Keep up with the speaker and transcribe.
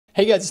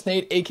Hey guys, it's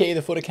Nate, aka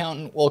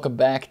TheFutAccountant. Welcome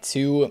back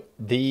to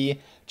the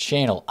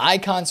channel.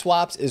 Icon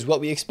swaps is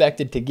what we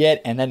expected to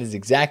get, and that is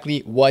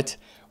exactly what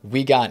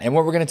we got. And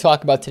what we're going to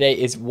talk about today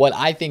is what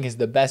I think is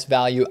the best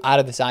value out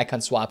of this Icon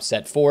Swap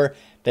set 4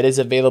 that is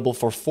available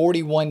for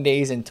 41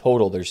 days in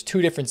total. There's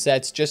two different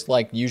sets, just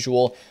like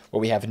usual, where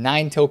we have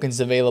 9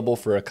 tokens available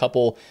for a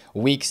couple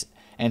weeks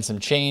and some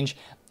change.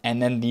 And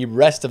then the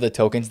rest of the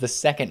tokens, the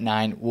second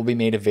 9, will be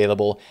made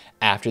available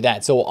after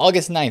that. So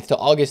August 9th to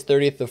August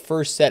 30th, the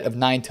first set of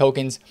 9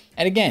 tokens.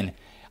 And again,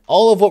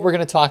 all of what we're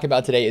going to talk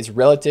about today is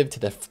relative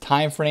to the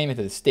time frame and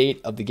to the state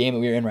of the game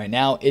that we're in right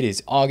now. It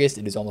is August.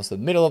 It is almost the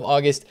middle of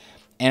August.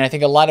 And I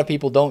think a lot of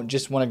people don't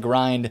just want to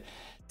grind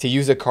to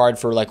use a card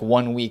for like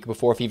 1 week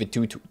before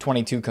FIFA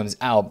 22 comes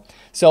out.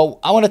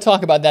 So I want to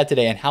talk about that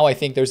today and how I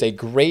think there's a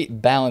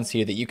great balance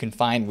here that you can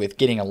find with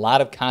getting a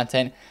lot of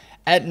content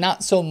at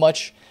not so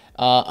much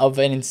of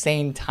an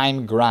insane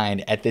time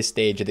grind at this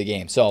stage of the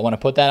game. So I want to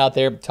put that out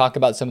there, talk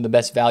about some of the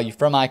best value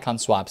from Icon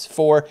Swaps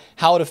 4,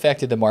 how it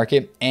affected the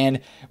market, and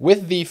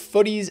with the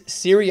Footies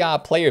Serie A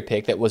player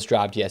pick that was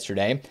dropped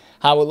yesterday,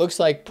 how it looks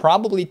like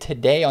probably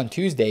today on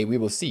Tuesday we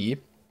will see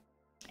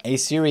a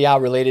Serie A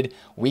related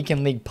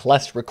Weekend League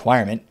Plus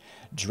requirement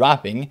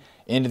dropping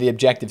into the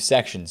objective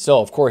section.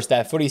 So of course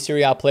that Footies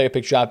Serie A player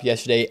pick dropped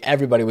yesterday.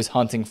 Everybody was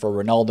hunting for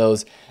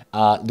Ronaldo's.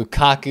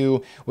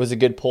 Lukaku was a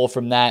good pull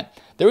from that.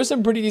 There was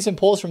some pretty decent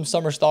pulls from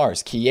Summer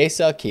Stars.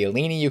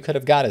 Chiellini you could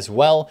have got as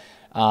well.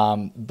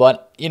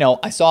 But, you know,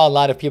 I saw a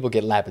lot of people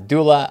get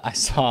Lapadula. I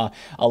saw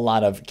a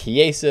lot of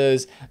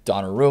Chiesas,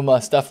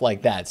 Donnarumma, stuff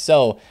like that.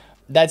 So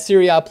that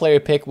Serie A player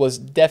pick was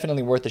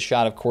definitely worth a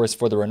shot, of course,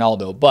 for the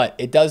Ronaldo. But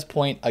it does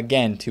point,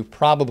 again, to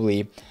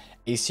probably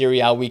a Serie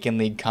A Weekend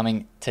League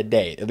coming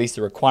today. At least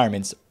the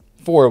requirements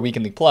for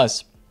Weekend League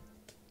Plus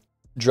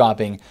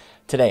dropping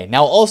today.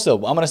 Now, also,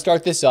 I'm going to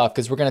start this off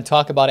because we're going to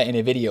talk about it in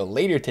a video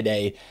later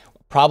today.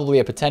 Probably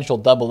a potential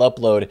double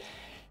upload.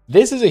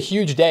 This is a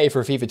huge day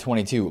for FIFA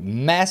 22.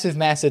 Massive,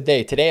 massive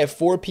day. Today at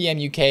 4 p.m.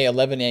 UK,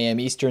 11 a.m.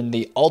 Eastern,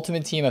 the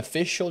Ultimate Team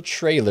official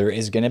trailer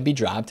is going to be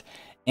dropped.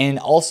 And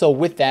also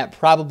with that,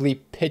 probably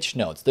pitch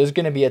notes. There's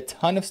going to be a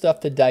ton of stuff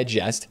to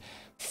digest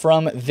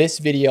from this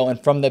video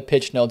and from the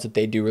pitch notes that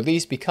they do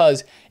release,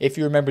 because if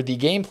you remember the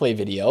gameplay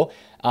video,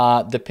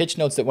 the pitch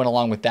notes that went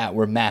along with that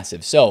were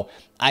massive. So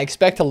I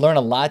expect to learn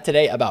a lot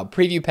today about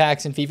preview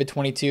packs in FIFA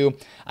 22.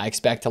 I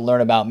expect to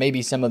learn about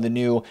maybe some of the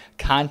new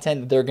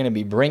content that they're going to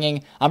be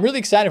bringing. I'm really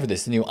excited for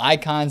this. The new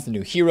icons, the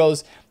new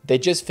heroes. They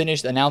just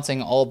finished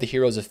announcing all of the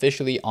heroes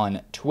officially on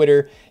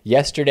Twitter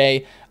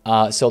yesterday.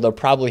 So they'll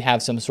probably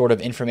have some sort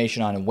of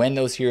information on when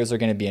those heroes are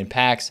going to be in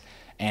packs.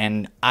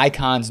 And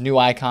icons, new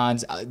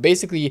icons,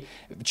 basically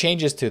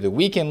changes to the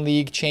Weekend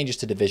League, changes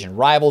to division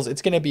rivals.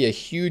 It's going to be a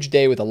huge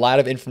day with a lot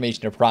of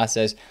information to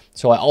process.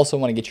 So I also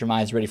want to get your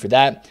minds ready for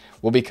that.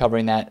 We'll be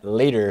covering that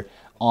later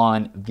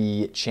on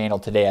the channel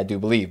today, I do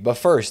believe. But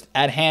first,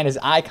 at hand is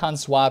Icon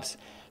Swaps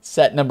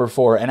set number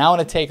 4. And I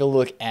want to take a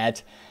look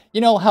at,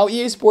 you know, how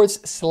EA Sports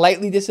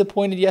slightly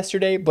disappointed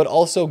yesterday, but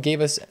also gave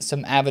us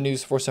some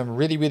avenues for some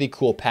really, really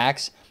cool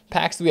packs.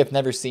 Packs that we have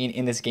never seen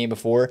in this game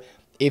before,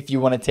 if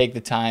you want to take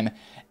the time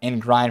and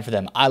grind for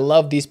them. I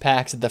love these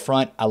packs at the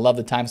front. I love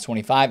the times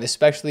 25,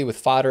 especially with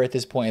fodder at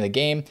this point in the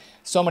game.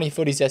 So many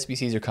Footies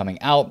SBCs are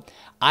coming out.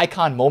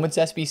 Icon Moments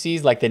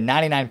SBCs like the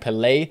 99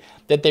 Pelé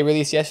that they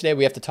released yesterday.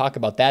 We have to talk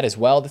about that as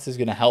well. This is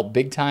going to help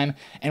big time.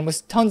 And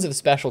with tons of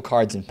special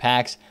cards and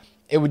packs,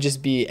 it would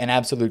just be an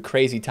absolute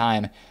crazy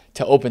time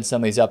to open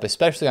some of these up,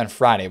 especially on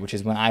Friday, which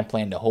is when I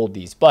plan to hold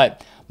these.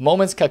 But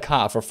Moments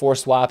Kaká for 4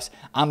 swaps.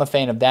 I'm a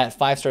fan of that.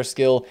 5-star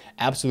skill,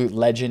 absolute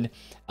legend.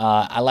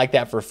 I like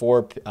that for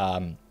 4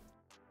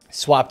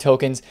 swap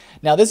tokens.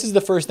 Now, this is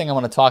the first thing I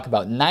want to talk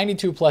about.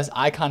 92 plus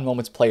Icon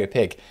Moments player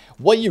pick.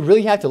 What you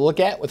really have to look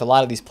at with a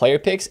lot of these player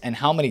picks and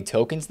how many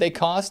tokens they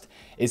cost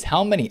is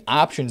how many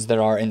options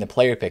there are in the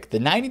player pick. The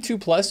 92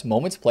 plus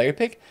Moments player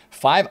pick,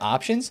 5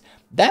 options,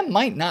 that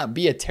might not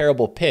be a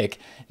terrible pick.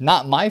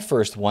 Not my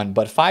first one,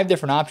 but 5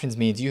 different options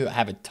means you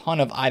have a ton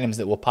of items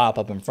that will pop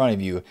up in front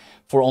of you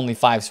for only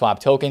 5 swap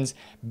tokens.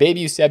 Baby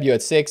Eusebio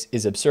at 6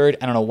 is absurd.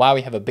 I don't know why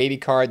we have a baby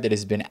card that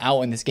has been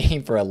out in this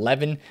game for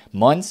 11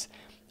 months.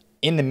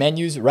 In the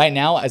menus right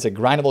now as a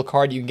grindable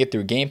card you can get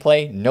through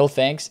gameplay. No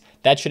thanks.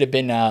 That should have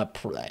been,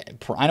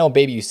 I know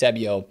Baby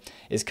Eusebio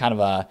is kind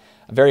of a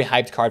very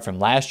hyped card from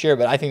last year,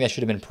 but I think that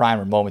should have been Prime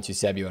or Moments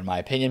Eusebio in my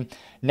opinion.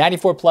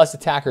 94 plus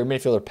attacker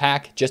midfielder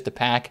pack, just a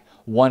pack,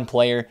 1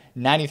 player.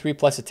 93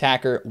 plus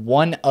attacker,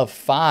 1 of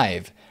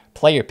 5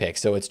 player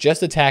picks. So it's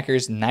just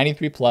attackers,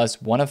 93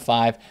 plus, 1 of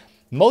 5.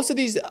 Most of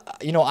these,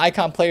 you know,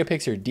 icon player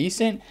picks are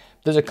decent.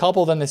 There's a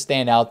couple of them that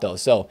stand out though.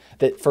 So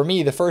that for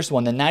me, the first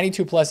one, the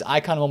 92 plus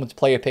Icon Moments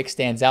player pick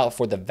stands out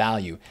for the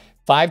value.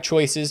 5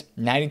 choices,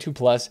 92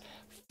 plus,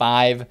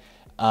 5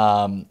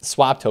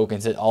 swap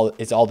tokens.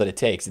 It's all that it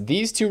takes.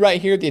 These 2 right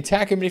here, the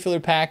attacker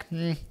midfielder pack,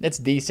 that's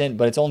decent,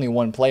 but it's only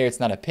 1 player. It's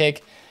not a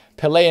pick.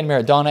 Pelé and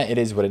Maradona, it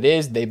is what it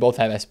is. They both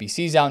have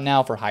SBCs out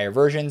now for higher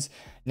versions.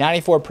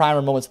 94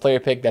 Primer Moments player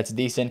pick, that's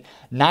decent.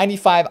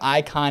 95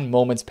 Icon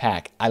Moments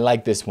pack. I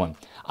like this one.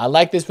 I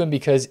like this one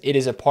because it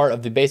is a part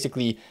of the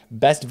basically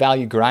best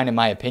value grind in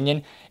my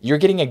opinion. You're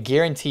getting a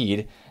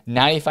guaranteed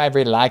 95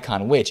 rated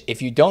icon, which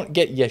if you don't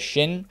get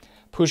Yashin,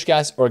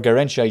 Puskás, or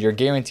Garrincha, you're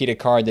guaranteed a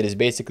card that is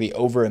basically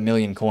over 1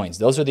 million coins.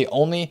 These are the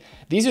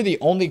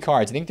only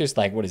cards. I think there's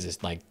like, what is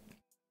this, like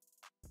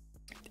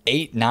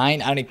 8,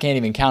 9? I can't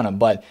even count them,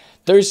 but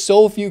there's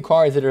so few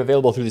cards that are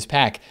available through this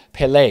pack.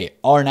 Pelé,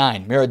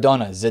 R9,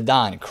 Maradona,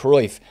 Zidane,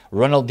 Cruyff,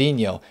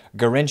 Ronaldinho,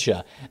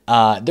 Garrincha.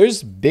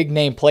 There's big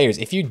name players.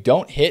 If you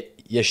don't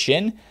hit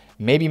Yashin,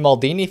 maybe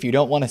Maldini if you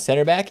don't want a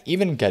center back,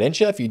 even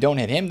Garrincha if you don't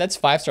hit him, that's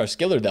 5-star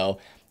skiller though.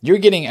 You're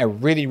getting a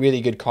really,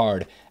 really good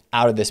card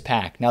out of this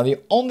pack. Now, the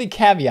only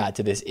caveat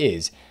to this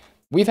is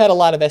we've had a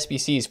lot of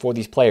SBCs for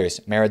these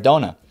players.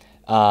 Maradona,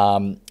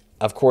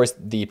 of course,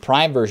 the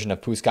prime version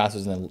of Puskás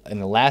was in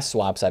the last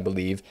swaps, I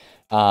believe.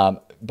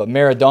 But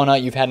Maradona,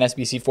 you've had an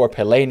SBC for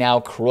Pelé now,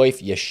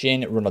 Cruyff,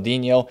 Yashin,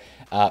 Ronaldinho,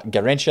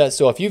 Garrincha.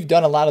 So if you've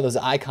done a lot of those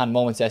icon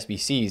moments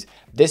SBCs,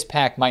 this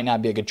pack might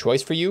not be a good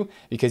choice for you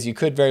because you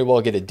could very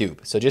well get a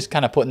dupe. So just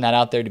kind of putting that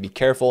out there to be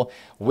careful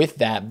with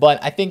that.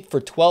 But I think for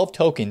 12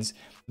 tokens,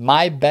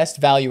 my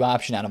best value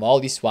option out of all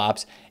these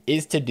swaps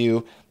is to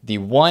do the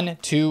 1,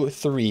 2,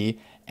 3,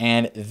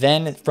 and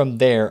then from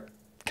there,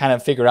 kind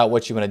of figure out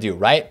what you want to do,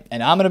 right?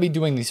 And I'm going to be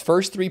doing these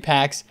first 3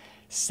 packs,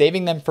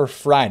 saving them for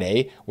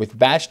Friday, with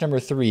batch number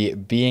 3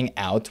 being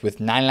out with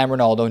 99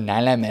 Ronaldo,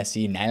 99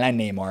 Messi, 99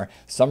 Neymar,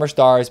 Summer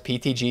Stars,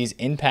 PTGs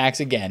in packs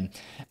again.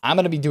 I'm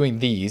going to be doing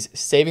these,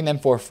 saving them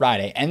for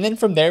Friday. And then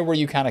from there, where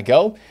you kind of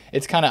go,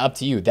 it's kind of up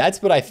to you.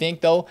 That's what I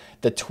think, though.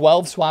 The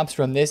 12 swaps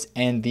from this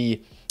and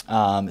the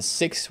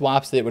 6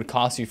 swaps that it would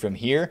cost you from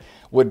here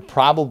would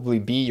probably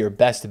be your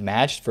best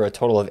match for a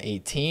total of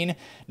 18.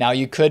 Now,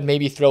 you could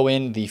maybe throw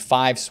in the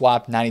 5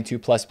 swap 92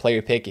 plus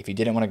player pick if you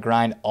didn't want to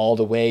grind all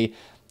the way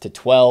to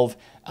 12.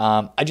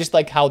 I just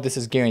like how this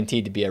is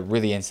guaranteed to be a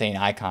really insane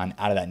icon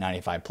out of that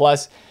 95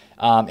 plus.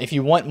 If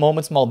you want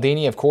Moments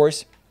Maldini, of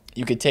course,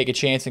 you could take a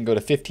chance and go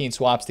to 15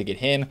 swaps to get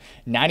him.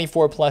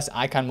 94 plus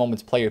icon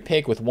moments player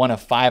pick with 1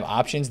 of 5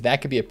 options.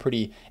 That could be a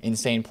pretty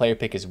insane player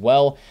pick as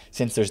well,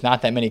 since there's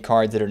not that many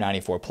cards that are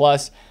 94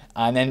 plus.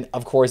 And then,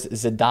 of course,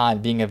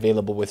 Zidane being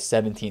available with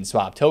 17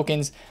 swap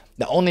tokens.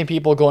 The only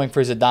people going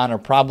for Zidane are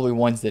probably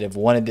ones that have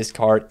wanted this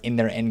card in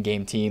their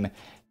endgame team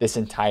this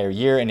entire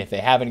year. And if they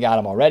haven't got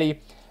him already,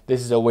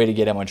 this is a way to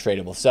get him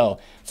untradeable. So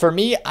for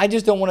me, I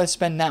just don't want to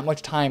spend that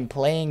much time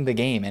playing the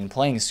game and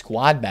playing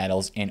squad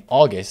battles in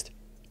August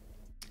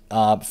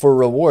for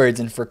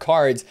rewards and for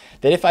cards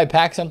that if I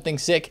pack something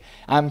sick,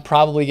 I'm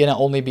probably going to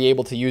only be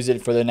able to use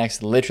it for the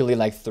next literally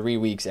like 3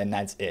 weeks, and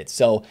that's it.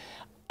 So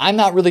I'm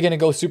not really going to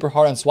go super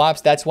hard on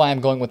swaps. That's why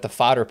I'm going with the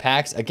fodder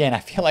packs. Again, I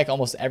feel like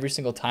almost every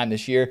single time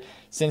this year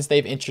since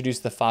they've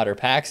introduced the fodder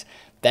packs,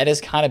 that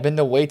has kind of been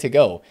the way to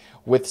go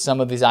with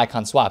some of these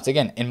icon swaps.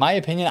 Again, in my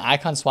opinion,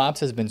 icon swaps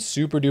has been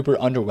super duper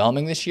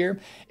underwhelming this year.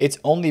 It's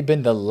only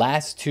been the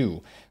last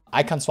 2,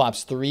 Icon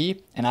Swaps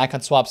 3 and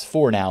Icon Swaps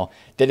 4 now,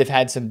 that have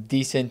had some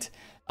decent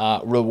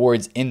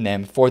rewards in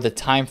them for the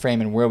time frame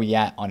and where we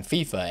at on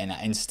FIFA.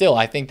 And still,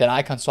 I think that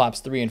Icon Swaps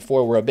 3 and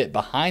 4 were a bit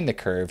behind the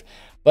curve,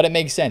 but it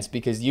makes sense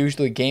because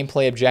usually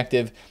gameplay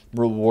objective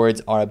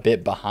rewards are a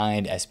bit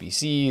behind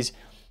SBCs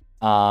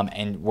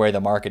and where the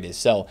market is.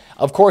 So,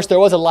 of course, there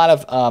was a lot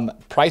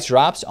of price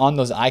drops on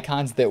those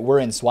icons that were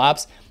in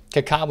swaps.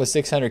 Kaká was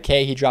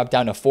 600K. He dropped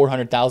down to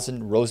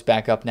 400,000, rose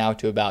back up now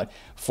to about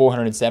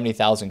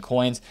 470,000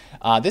 coins.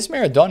 This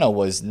Maradona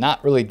was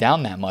not really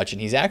down that much, and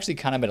he's actually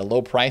kind of at a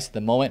low price at the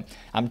moment.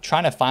 I'm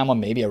trying to find one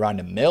maybe around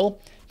 $1 mil.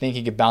 Think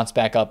he could bounce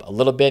back up a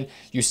little bit.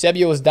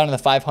 Eusebio was down in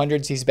the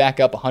 500s. He's back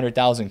up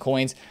 100,000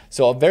 coins.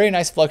 So a very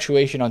nice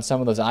fluctuation on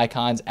some of those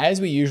icons, as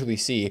we usually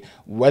see,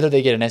 whether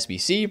they get an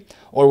SBC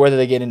or whether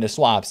they get into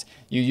swaps.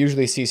 You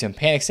usually see some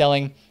panic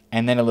selling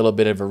and then a little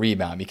bit of a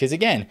rebound. Because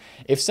again,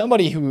 if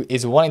somebody who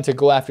is wanting to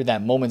go after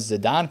that Moments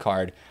Zidane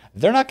card,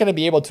 they're not going to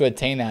be able to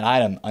attain that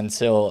item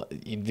until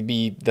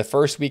the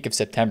first week of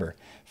September.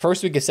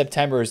 First week of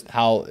September is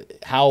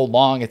how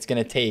long it's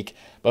going to take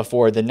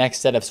before the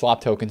next set of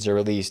swap tokens are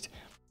released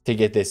to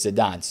get this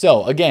Zidane.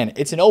 So again,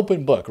 it's an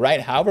open book,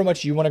 right? However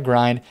much you want to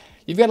grind,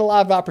 you've got a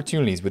lot of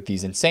opportunities with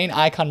these insane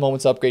icon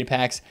moments upgrade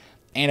packs,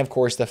 and of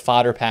course the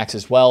fodder packs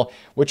as well,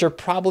 which are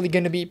probably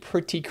going to be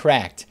pretty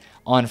cracked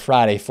on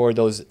Friday for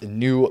those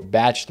new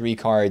batch 3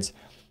 cards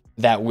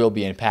that will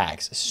be in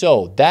packs.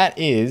 So that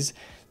is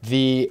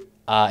the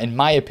in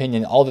my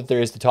opinion, all that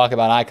there is to talk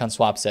about Icon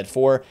Swap Set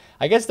 4.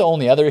 I guess the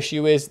only other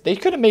issue is they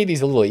could have made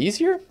these a little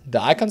easier.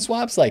 The Icon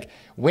Swaps, like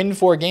win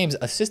 4 games,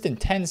 assist in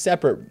 10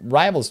 separate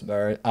rivals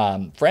or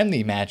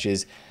friendly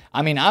matches.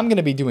 I mean, I'm going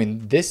to be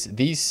doing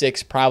these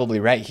 6 probably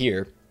right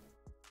here.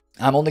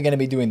 I'm only going to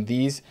be doing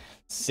these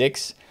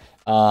 6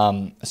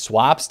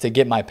 swaps to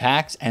get my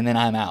packs, and then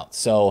I'm out.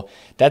 So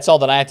that's all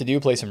that I have to do.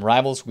 Play some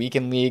rivals,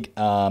 weekend league.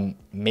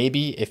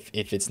 Maybe if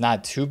it's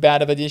not too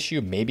bad of an issue,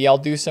 maybe I'll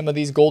do some of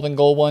these golden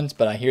goal ones,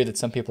 but I hear that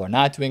some people are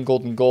not doing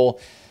golden goal.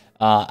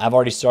 I've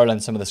already started on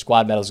some of the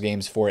squad battles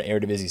games for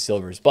Eredivisie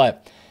Silvers,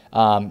 but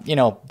you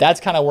know, that's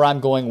kind of where I'm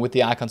going with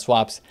the icon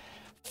swaps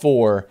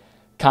for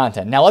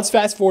content. Now let's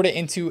fast forward it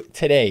into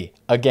today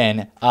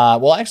again.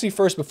 Well, actually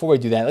first, before we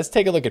do that, let's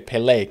take a look at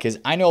Pelé, because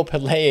I know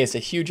Pelé is a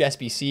huge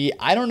SBC.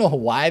 I don't know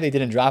why they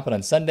didn't drop it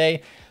on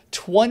Sunday.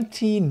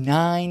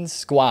 29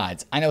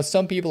 squads. I know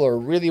some people are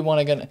really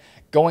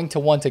going to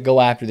want to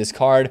go after this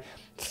card.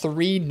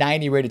 3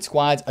 90 rated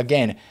squads.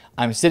 Again,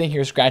 I'm sitting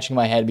here scratching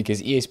my head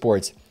because EA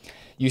Sports,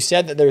 you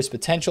said that there's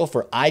potential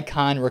for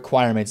icon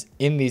requirements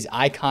in these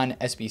icon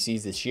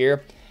SBCs this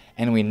year,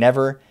 and we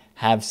never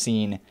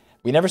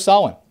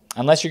saw one.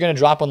 Unless you're going to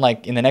drop one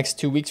like in the next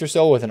 2 weeks or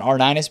so with an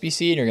R9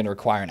 SBC and you're going to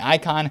require an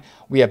icon.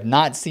 We have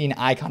not seen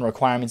icon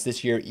requirements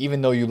this year,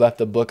 even though you left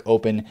the book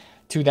open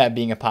to that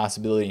being a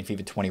possibility in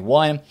FIFA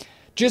 21.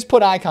 Just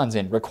put icons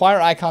in, require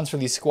icons for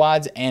these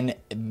squads, and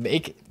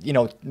make,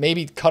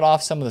 maybe cut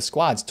off some of the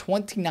squads.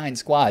 29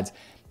 squads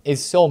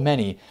is so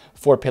many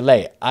for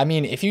Pelé. I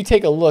mean, if you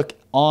take a look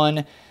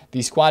on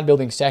the squad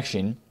building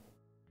section,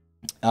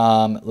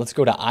 let's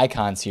go to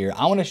icons here.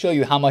 I want to show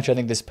you how much I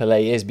think this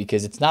Pelé is,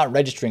 because it's not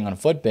registering on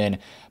Footbin.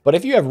 But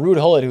if you have Ruud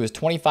Gullit, who has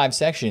 25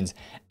 sections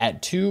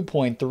at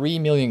 2.3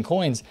 million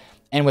coins,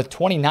 and with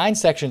 29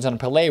 sections on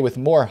Pelé with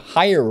more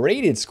higher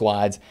rated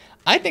squads,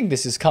 I think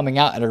this is coming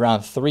out at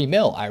around 3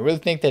 mil. I really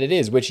think that it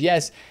is, which,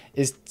 yes,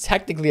 is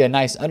technically a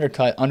nice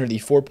undercut under the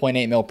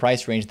 4.8 mil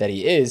price range that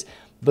he is.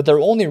 But the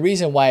only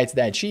reason why it's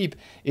that cheap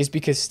is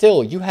because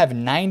still you have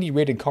 90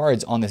 rated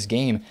cards on this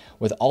game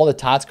with all the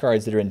TOTS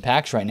cards that are in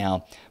packs right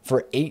now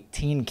for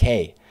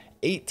 18K.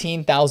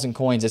 18,000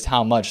 coins is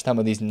how much some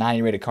of these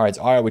 90 rated cards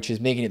are, which is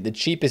making it the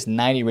cheapest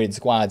 90 rated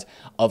squads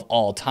of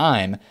all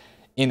time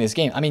in this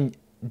game. I mean,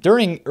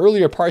 during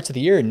earlier parts of the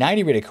year,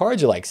 90 rated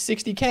cards are like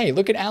 60K.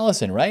 Look at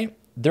Allison, right?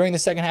 During the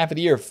second half of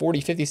the year, 40,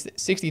 50,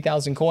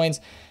 60,000 coins.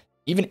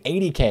 Even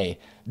 80K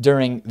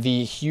during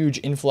the huge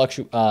influx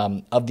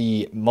of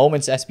the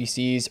Moments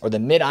SBCs or the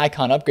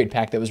mid-icon upgrade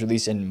pack that was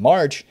released in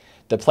March.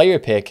 The player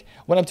pick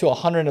went up to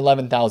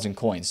 111,000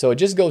 coins. So it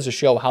just goes to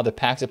show how the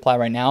pack supply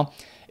right now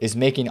is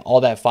making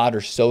all that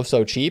fodder so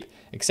cheap,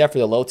 except for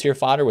the low tier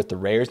fodder with the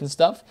rares and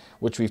stuff,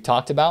 which we've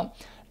talked about.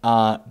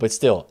 But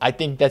still, I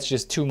think that's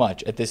just too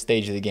much at this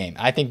stage of the game.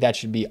 I think that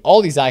should be,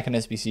 all these icon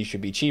SBCs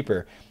should be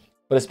cheaper,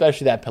 but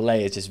especially that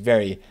Pelé is just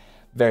very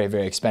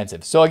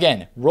expensive. So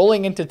again,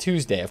 rolling into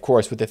Tuesday, of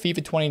course, with the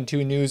FIFA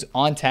 22 news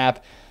on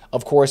tap,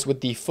 of course,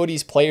 with the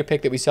Footies player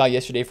pick that we saw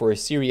yesterday for a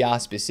Serie A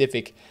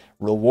specific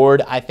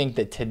reward. I think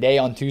that today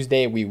on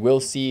Tuesday, we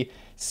will see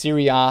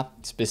Serie A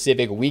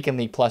specific Weekend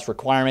League Plus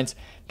requirements.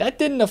 That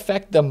didn't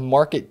affect the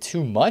market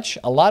too much.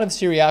 A lot of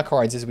Serie A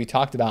cards, as we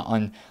talked about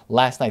on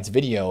last night's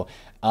video,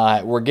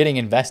 were getting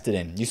invested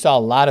in. You saw a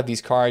lot of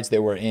these cards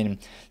that were in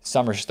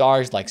Summer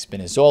Stars, like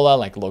Spinazzola,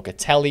 like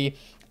Locatelli,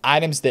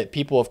 items that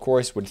people, of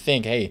course, would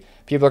think, hey,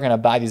 people are going to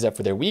buy these up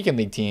for their Weekend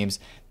League teams.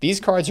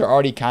 These cards are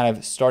already kind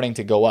of starting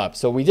to go up.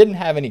 So we didn't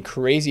have any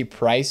crazy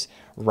price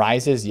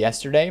rises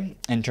yesterday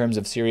in terms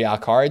of Serie A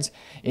cards.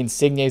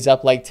 Insigne is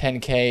up like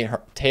 10K.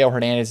 Theo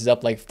Hernandez is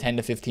up like 10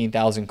 to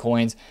 15,000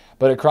 coins.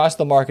 But across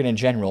the market in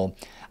general,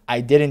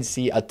 I didn't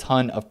see a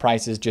ton of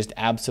prices just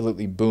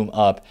absolutely boom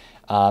up.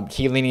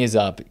 Chiellini is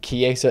up,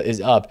 Chiesa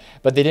is up,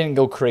 but they didn't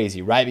go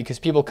crazy, right? Because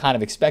people kind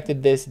of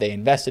expected this, they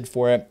invested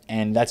for it,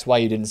 and that's why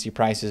you didn't see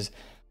prices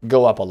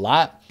go up a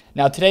lot.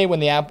 Now today,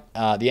 when the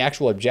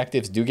actual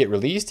objectives do get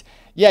released,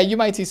 yeah, you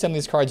might see some of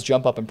these cards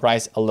jump up in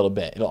price a little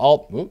bit. It'll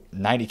all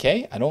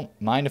 90K. I don't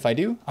mind if I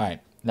do. All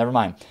right, never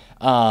mind.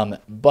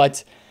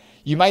 But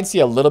you might see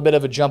a little bit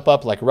of a jump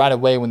up, like right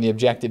away when the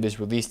objective is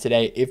released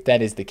today, if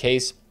that is the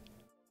case,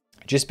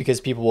 just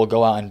because people will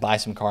go out and buy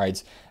some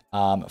cards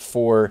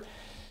for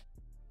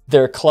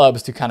their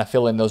clubs to kind of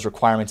fill in those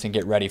requirements and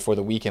get ready for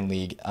the Weekend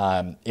League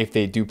if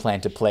they do plan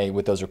to play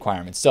with those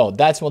requirements. So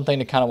that's one thing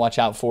to kind of watch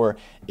out for,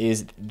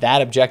 is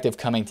that objective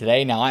coming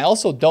today. Now, I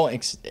also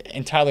don't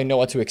entirely know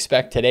what to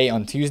expect today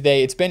on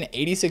Tuesday. It's been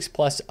 86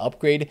 plus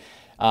upgrade.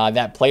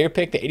 That player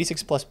pick, the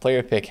 86 plus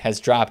player pick, has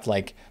dropped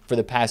like for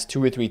the past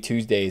 2 or 3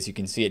 Tuesdays. You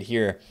can see it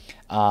here.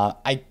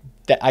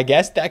 I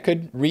guess that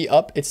could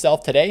re-up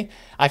itself today.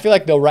 I feel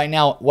like, though, right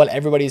now, what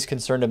everybody is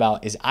concerned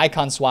about is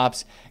icon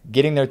swaps,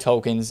 getting their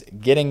tokens,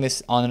 getting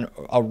this on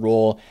a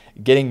roll,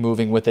 getting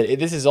moving with it.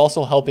 This is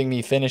also helping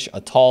me finish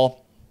a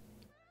tall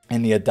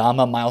and the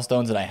Adama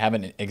milestones that I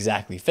haven't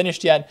exactly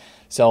finished yet.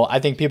 So I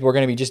think people are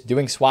going to be just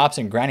doing swaps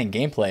and grinding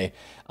gameplay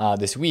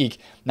this week.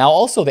 Now,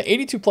 also, the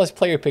 82 plus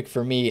player pick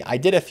for me, I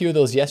did a few of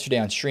those yesterday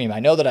on stream. I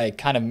know that I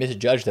kind of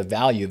misjudged the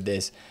value of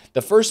this.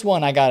 The first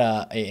one, I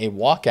got a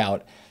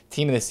walkout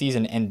team of the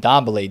season and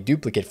Ndombele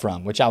duplicate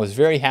from, which I was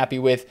very happy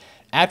with.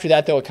 After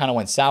that, though, it kind of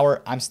went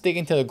sour. I'm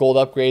sticking to the gold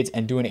upgrades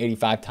and doing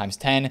 85 times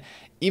 10,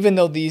 even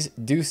though these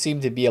do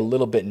seem to be a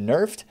little bit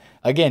nerfed.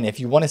 Again, if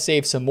you want to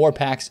save some more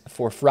packs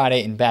for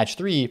Friday in batch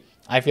 3,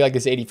 I feel like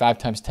this 85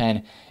 times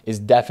 10 is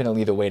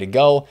definitely the way to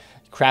go.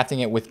 Crafting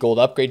it with gold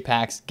upgrade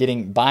packs,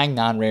 buying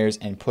non-rares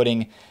and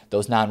putting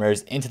those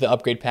non-rares into the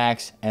upgrade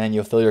packs, and then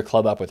you'll fill your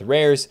club up with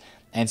rares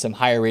and some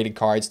higher rated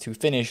cards to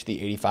finish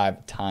the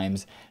 85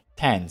 times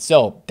 10.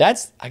 So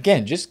that's,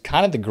 again, just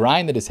kind of the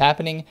grind that is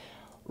happening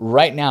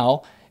right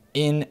now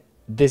in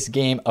this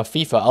game of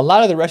FIFA. A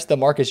lot of the rest of the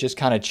market is just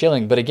kind of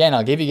chilling. But again,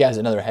 I'll give you guys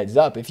another heads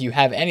up. If you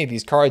have any of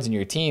these cards in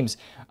your teams,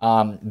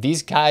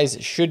 these guys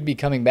should be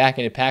coming back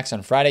into packs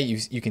on Friday.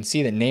 You can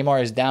see that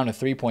Neymar is down to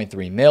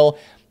 3.3 mil.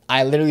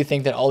 I literally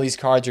think that all these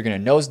cards are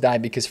going to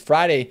nosedive because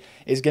Friday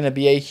is going to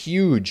be a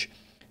huge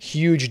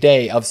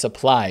day of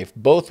supply,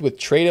 both with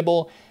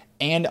tradable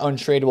and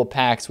untradeable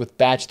packs with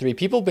batch 3.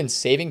 People have been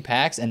saving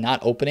packs and not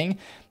opening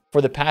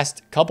for the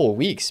past couple of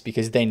weeks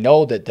because they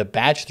know that the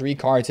batch 3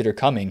 cards that are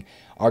coming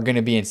are going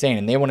to be insane,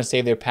 and they want to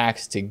save their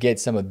packs to get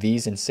some of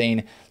these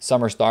insane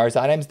Summer Stars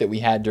items that we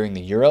had during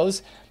the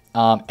Euros.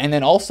 And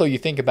then also you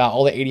think about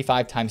all the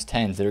 85 times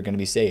 10s that are going to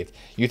be saved.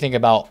 You think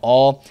about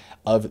all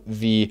of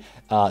the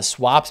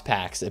swaps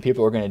packs that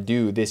people are going to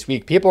do this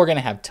week. People are going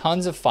to have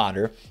tons of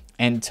fodder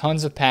and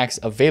tons of packs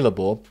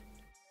available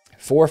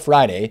for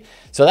Friday.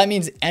 So that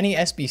means any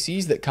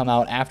SBCs that come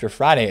out after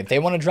Friday, if they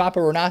want to drop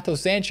a Renato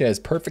Sanchez,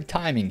 perfect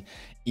timing,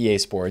 EA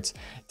Sports,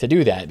 to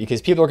do that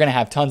because people are going to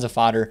have tons of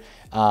fodder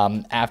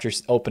after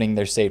opening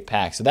their saved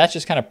packs. So that's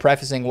just kind of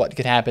prefacing what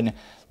could happen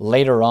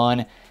later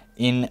on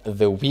in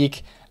the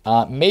week.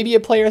 Maybe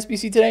a player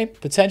SBC today,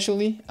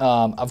 potentially.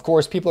 Of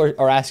course, people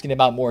are asking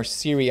about more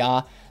Serie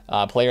A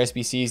player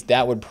SBCs.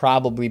 That would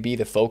probably be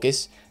the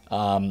focus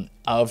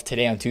of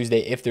today on Tuesday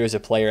if there is a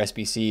player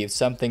SBC,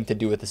 something to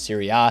do with the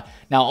Serie A.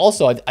 Now,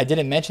 also, I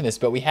didn't mention this,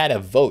 but we had a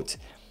vote.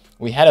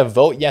 We had a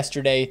vote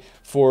yesterday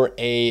for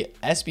a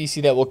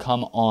SBC that will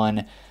come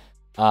on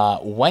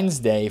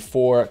Wednesday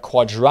for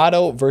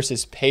Cuadrado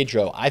versus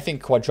Pedro. I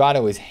think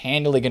Cuadrado is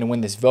handily going to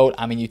win this vote.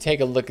 I mean, you take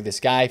a look at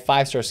this guy,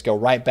 5-star skill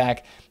right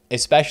back,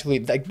 especially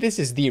like this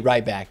is the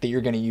right back that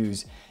you're going to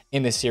use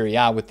in the Serie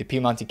A with the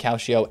Piemonte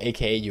Calcio,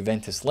 aka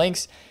Juventus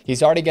links.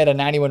 He's already got a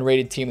 91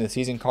 rated team of the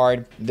season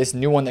card. This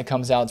new one that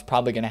comes out is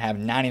probably going to have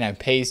 99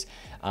 pace.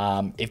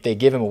 If they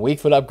give him a weak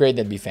foot upgrade,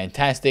 that'd be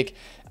fantastic.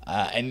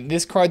 And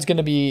this card's going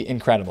to be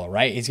incredible,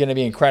 right? He's going to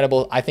be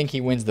incredible. I think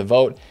he wins the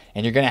vote,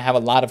 and you're going to have a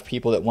lot of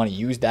people that want to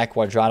use that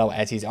Cuadrado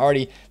as he's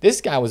already... This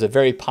guy was a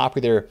very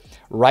popular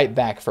right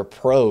back for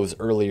pros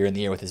earlier in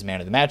the year with his Man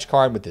of the Match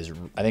card, with his,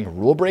 I think,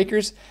 Rule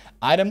Breakers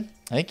item.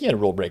 I think he had a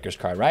Rule Breakers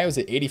card, right? Was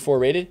it 84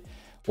 rated?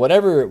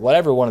 Whatever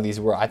one of these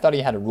were, I thought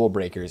he had a Rule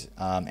Breakers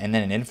and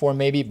then an Inform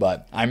maybe,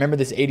 but I remember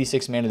this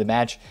 86 Man of the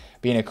Match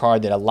being a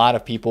card that a lot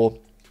of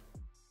people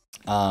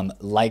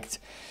liked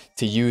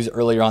to use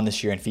earlier on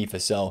this year in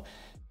FIFA. So,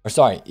 or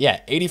sorry,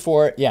 yeah,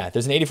 84, yeah,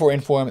 there's an 84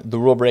 Inform, the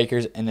Rule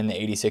Breakers, and then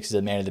the 86 is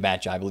a Man of the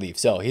Match, I believe.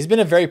 So he's been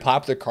a very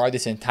popular card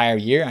this entire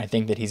year. I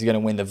think that he's going to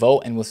win the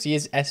vote, and we'll see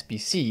his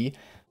SBC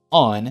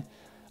on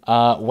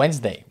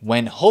Wednesday,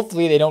 when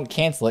hopefully they don't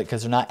cancel it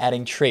because they're not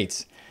adding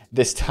traits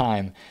this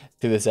time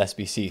to this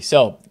SBC.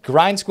 So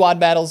grind squad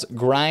battles,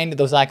 grind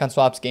those icon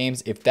swaps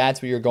games if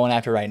that's what you're going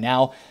after right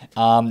now,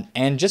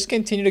 and just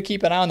continue to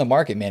keep an eye on the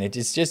market, man.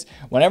 It's just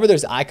whenever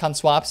there's icon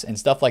swaps and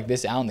stuff like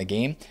this out in the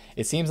game,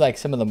 it seems like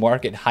some of the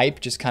market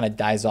hype just kind of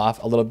dies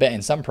off a little bit,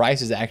 and some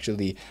prices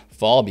actually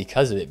fall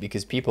because of it,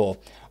 because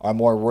people are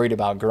more worried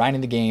about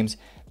grinding the games,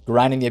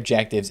 grinding the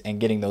objectives,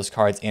 and getting those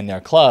cards in their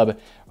club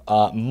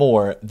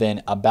more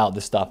than about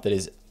the stuff that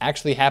is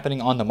actually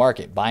happening on the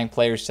market, buying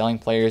players, selling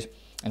players,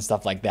 and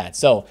stuff like that.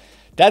 So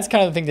that's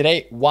kind of the thing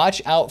today.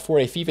 Watch out for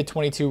a FIFA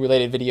 22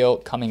 related video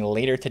coming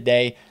later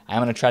today.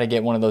 I'm going to try to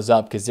get one of those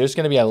up because there's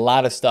going to be a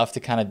lot of stuff to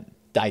kind of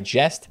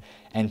digest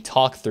and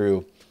talk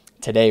through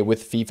today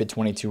with FIFA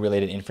 22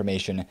 related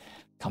information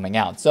coming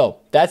out. So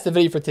that's the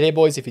video for today,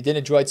 boys. If you did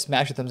enjoy it,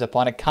 smash a thumbs up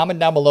on it. Comment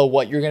down below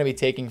what you're going to be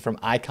taking from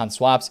icon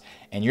swaps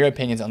and your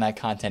opinions on that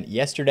content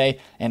yesterday.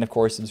 And of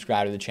course,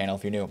 subscribe to the channel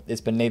if you're new.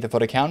 It's been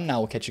TheFutAccountant. I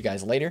will catch you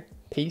guys later.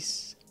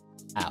 Peace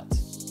out.